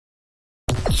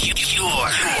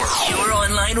Your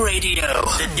online radio.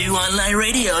 The new online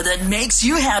radio that makes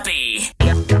you happy.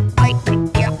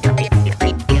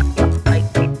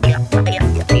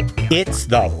 It's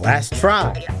The Last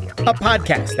Fry, a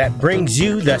podcast that brings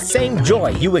you the same joy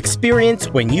you experience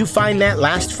when you find that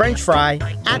last French fry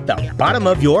at the bottom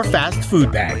of your fast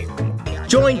food bag.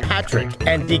 Join Patrick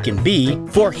and Deacon B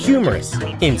for humorous,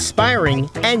 inspiring,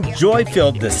 and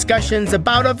joy-filled discussions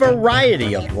about a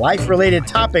variety of life-related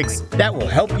topics that will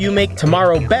help you make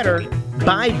tomorrow better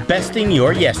by besting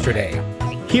your yesterday.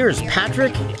 Here's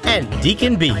Patrick and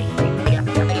Deacon B.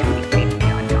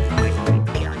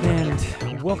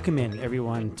 And welcome in,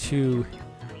 everyone, to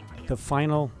the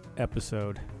final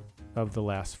episode of The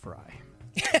Last Fry.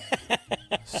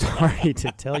 Sorry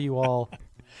to tell you all,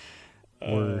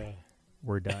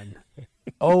 we're done.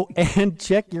 Oh, and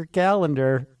check your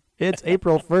calendar. It's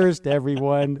April 1st,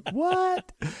 everyone.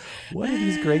 What are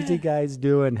these crazy guys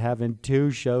doing having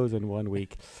two shows in 1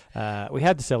 week? We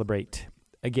had to celebrate,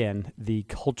 again, the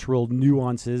cultural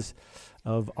nuances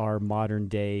of our modern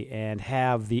day and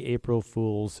have the April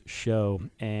Fool's show.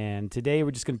 And today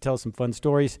we're just going to tell some fun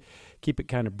stories, keep it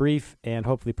kind of brief, and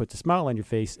hopefully put a smile on your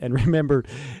face. And remember,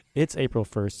 it's April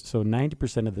 1st, so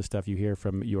 90% of the stuff you hear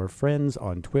from your friends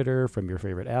on Twitter, from your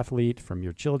favorite athlete, from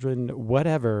your children,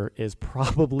 whatever, is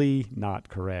probably not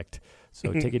correct.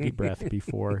 So take a deep breath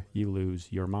before you lose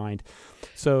your mind.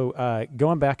 So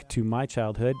going back to my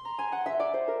childhood.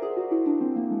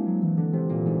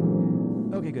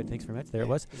 Okay, good. Thanks very much. There it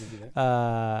was.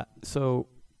 So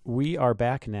we are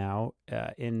back now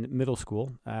in middle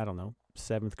school. I don't know,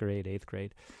 7th grade, 8th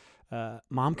grade.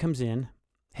 Mom comes in.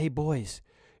 Hey, boys,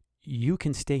 you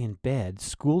can stay in bed.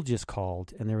 School just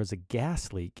called, and there was a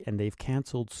gas leak, and they've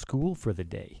canceled school for the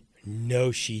day.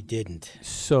 No, she didn't.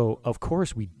 So, of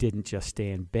course, we didn't just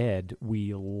stay in bed.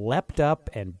 We leapt up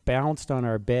and bounced on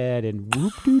our bed and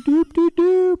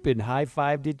whoop-de-doop-de-doop and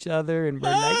high-fived each other. And we're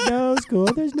like, no school,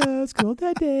 there's no school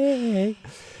today.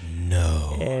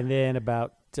 No. And then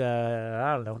about,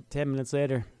 10 minutes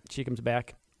later, she comes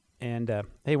back. And,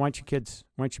 hey, why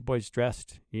aren't you boys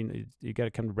dressed? You got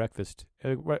to come to breakfast.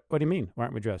 What do you mean? Why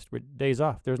aren't we dressed? We're days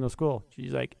off. There's no school.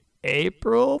 She's like,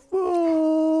 April Fool.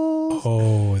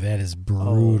 Oh, that is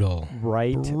brutal. Oh,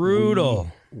 right. Brutal.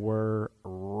 We're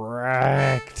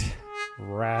wrecked.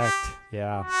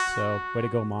 Yeah. So, way to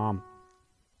go, Mom.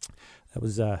 That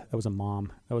was a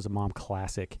mom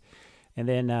classic. And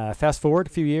then fast forward a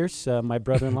few years, my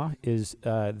brother-in-law is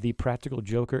the practical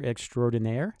joker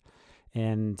extraordinaire.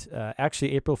 And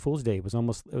actually, April Fool's Day was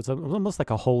almost like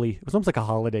a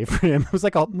holiday for him. It was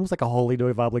almost like a holy day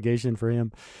of obligation for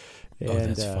him.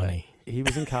 And, that's funny. He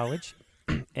was in college,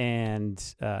 and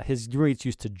his roommates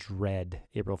used to dread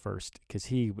April 1st because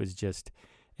he was just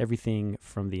everything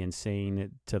from the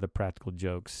insane to the practical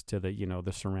jokes to the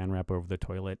the saran wrap over the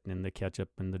toilet and the ketchup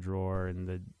in the drawer and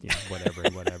the whatever.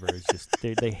 It's just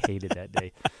they hated that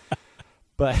day.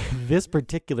 But this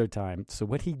particular time, so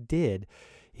what he did.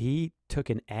 He took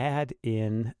an ad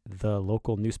in the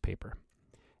local newspaper,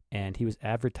 and he was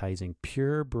advertising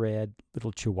purebred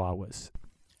little chihuahuas.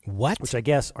 What? Which I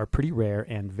guess are pretty rare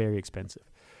and very expensive.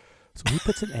 So he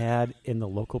puts an ad in the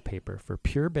local paper for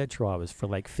purebred chihuahuas for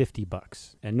like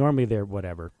 $50. And normally they're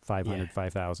whatever, 500,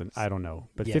 5,000, I don't know.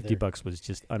 But $50 was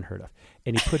just unheard of.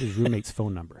 And he put his roommate's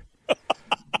phone number.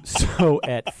 So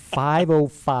at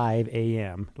 5:05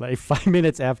 a.m., like 5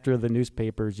 minutes after the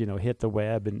newspapers, hit the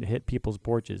web and hit people's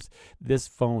porches, this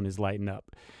phone is lighting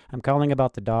up. I'm calling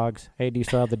about the dogs. Hey, do you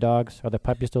still have the dogs? Are the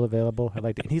puppies still available?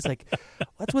 And he's like,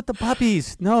 what's with the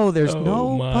puppies? No, there's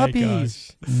no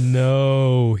puppies. Gosh.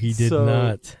 No, he did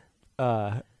not.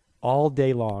 All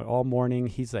day long, all morning,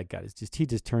 he's like, God, he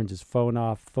just turns his phone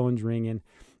off. Phone's ringing.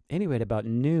 Anyway, at about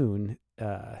noon,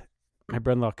 my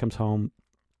brother-in-law comes home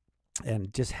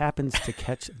and just happens to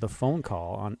catch the phone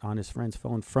call on his friend's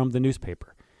phone from the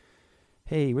newspaper.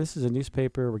 Hey, this is a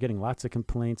newspaper. We're getting lots of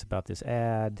complaints about this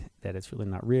ad, that it's really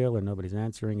not real or nobody's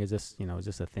answering. Is this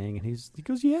a thing? And he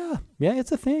goes, yeah,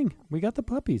 it's a thing. We got the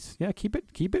puppies. Yeah, keep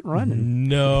it running.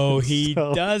 No, he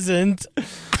doesn't.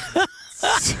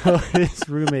 So his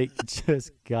roommate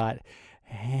just got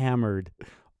hammered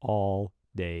all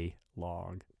day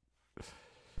long.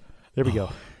 There we go.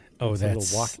 Oh, that's a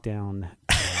little walk down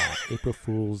April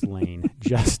Fool's Lane.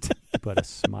 Just to put a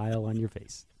smile on your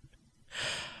face.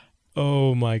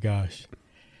 Oh my gosh!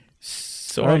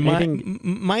 So right,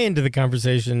 my end of the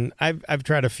conversation, I've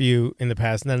tried a few in the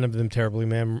past, none of them terribly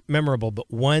memorable,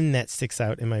 but one that sticks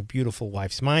out in my beautiful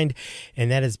wife's mind, and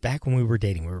that is back when we were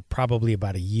dating. We were probably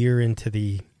about a year into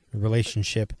the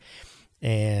relationship,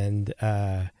 and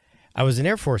I was an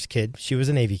Air Force kid. She was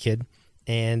a Navy kid.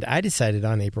 And I decided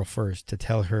on April 1st to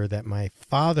tell her that my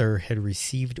father had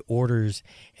received orders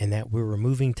and that we were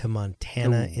moving to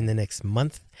Montana in the next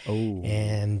month. Oh,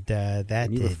 and that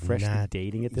you were did freshly not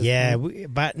dating at this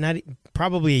point?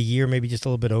 Probably a year, maybe just a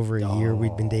little bit over a year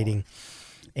we'd been dating.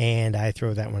 And I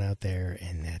throw that one out there,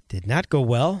 and that did not go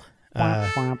well. And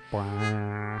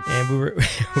we were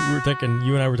talking,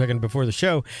 you and I were talking before the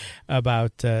show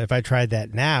about if I tried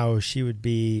that now, she would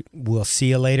be, "We'll see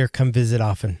you later. Come visit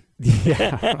often."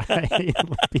 Yeah, right.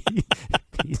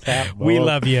 Peace out, we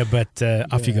love you, but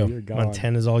off you go.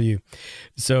 Montana's all you.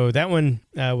 So that one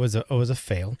was a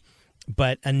fail.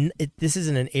 But this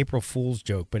isn't an April Fool's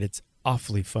joke, but it's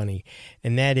awfully funny,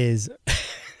 and that is.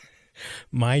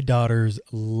 My daughters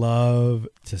love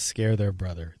to scare their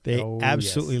brother. They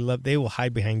absolutely love. They will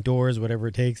hide behind doors, whatever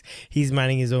it takes. He's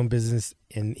minding his own business,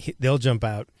 and they'll jump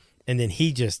out, and then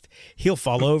he'll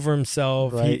fall over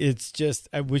himself. Right. It's just,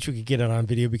 I wish we could get it on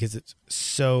video because it's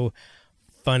so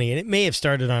funny. And it may have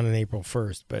started on an April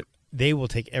 1st, but they will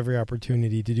take every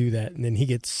opportunity to do that, and then he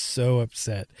gets so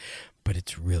upset. But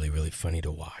it's really, really funny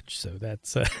to watch. So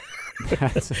that's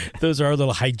those are our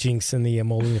little hijinks in the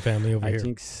Molina family over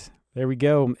here. There we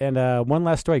go. And one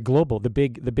last story, Global, the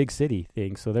big city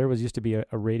thing. So there used to be a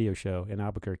radio show in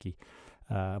Albuquerque,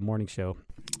 a morning show.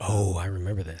 Oh, I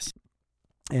remember this.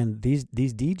 And these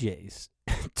DJs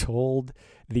told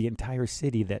the entire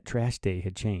city that Trash Day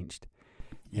had changed.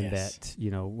 And that,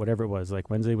 whatever it was, like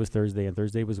Wednesday was Thursday and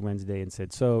Thursday was Wednesday, and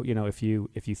said, so, if you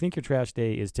think your trash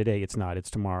day is today, it's not,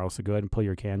 it's tomorrow. So go ahead and pull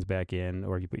your cans back in,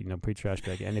 or put your trash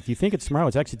back in. And if you think it's tomorrow,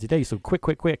 it's actually today. So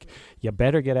quick, you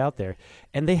better get out there.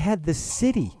 And they had the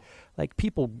city, like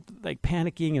people like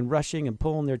panicking and rushing and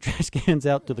pulling their trash cans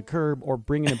out to the curb or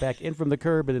bringing it back in from the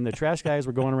curb. And then the trash guys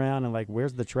were going around and like,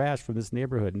 where's the trash from this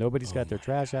neighborhood? Nobody's got their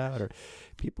trash out, or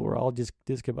people were all just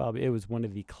discombobulated. It was one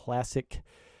of the classic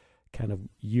kind of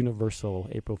universal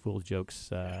April Fool's jokes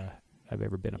I've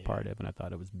ever been a part of, and I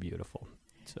thought it was beautiful.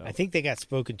 So I think they got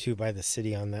spoken to by the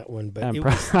city on that one, but it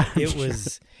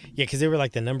was because they were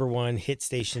like the number one hit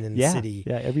station in the city.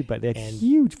 Yeah, everybody, they had a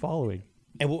huge following.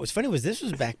 And what was funny was this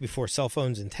was back before cell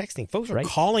phones and texting. Folks were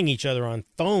calling each other on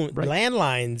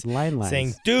landlines,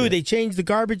 saying, "Dude, they changed the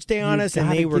garbage day on us,"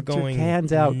 and they were going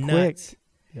hands out nuts.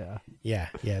 Quick. Yeah.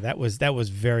 That was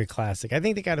very classic. I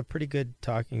think they got a pretty good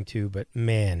talking to, but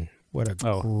man. What a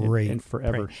great and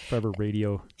forever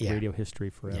radio history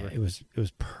forever. Yeah, it was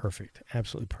perfect,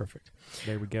 absolutely perfect.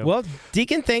 There we go. Well,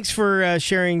 Deacon, thanks for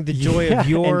sharing the joy of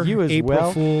your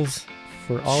April Fool's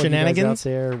for all shenanigans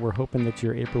of you guys out there. We're hoping that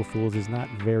your April Fool's is not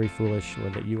very foolish, or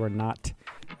that you are not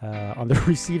on the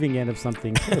receiving end of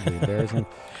something terribly embarrassing.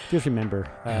 Just remember,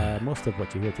 most of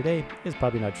what you hear today is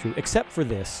probably not true, except for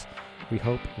this. We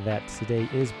hope that today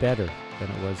is better than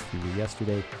it was for you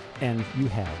yesterday, and you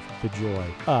have the joy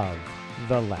of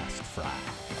the last fry.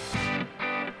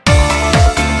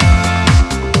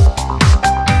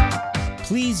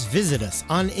 Please visit us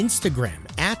on Instagram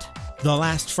at The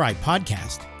Last Fry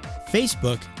Podcast,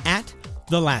 Facebook at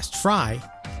The Last Fry,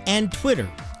 and Twitter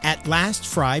at Last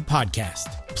Fry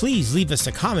Podcast. Please leave us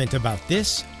a comment about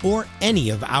this or any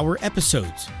of our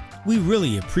episodes. We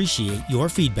really appreciate your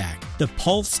feedback. The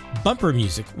Pulse bumper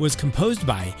music was composed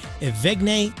by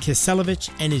Evgeny Kiselevich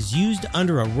and is used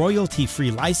under a royalty-free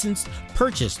license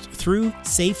purchased through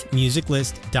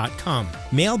safemusiclist.com.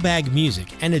 Mailbag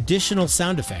music and additional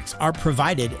sound effects are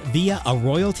provided via a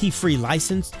royalty-free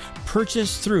license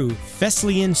purchased through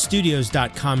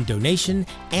Feslianstudios.com donation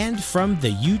and from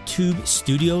the YouTube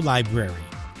Studio Library.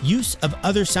 Use of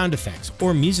other sound effects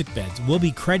or music beds will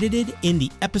be credited in the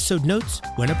episode notes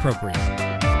when appropriate.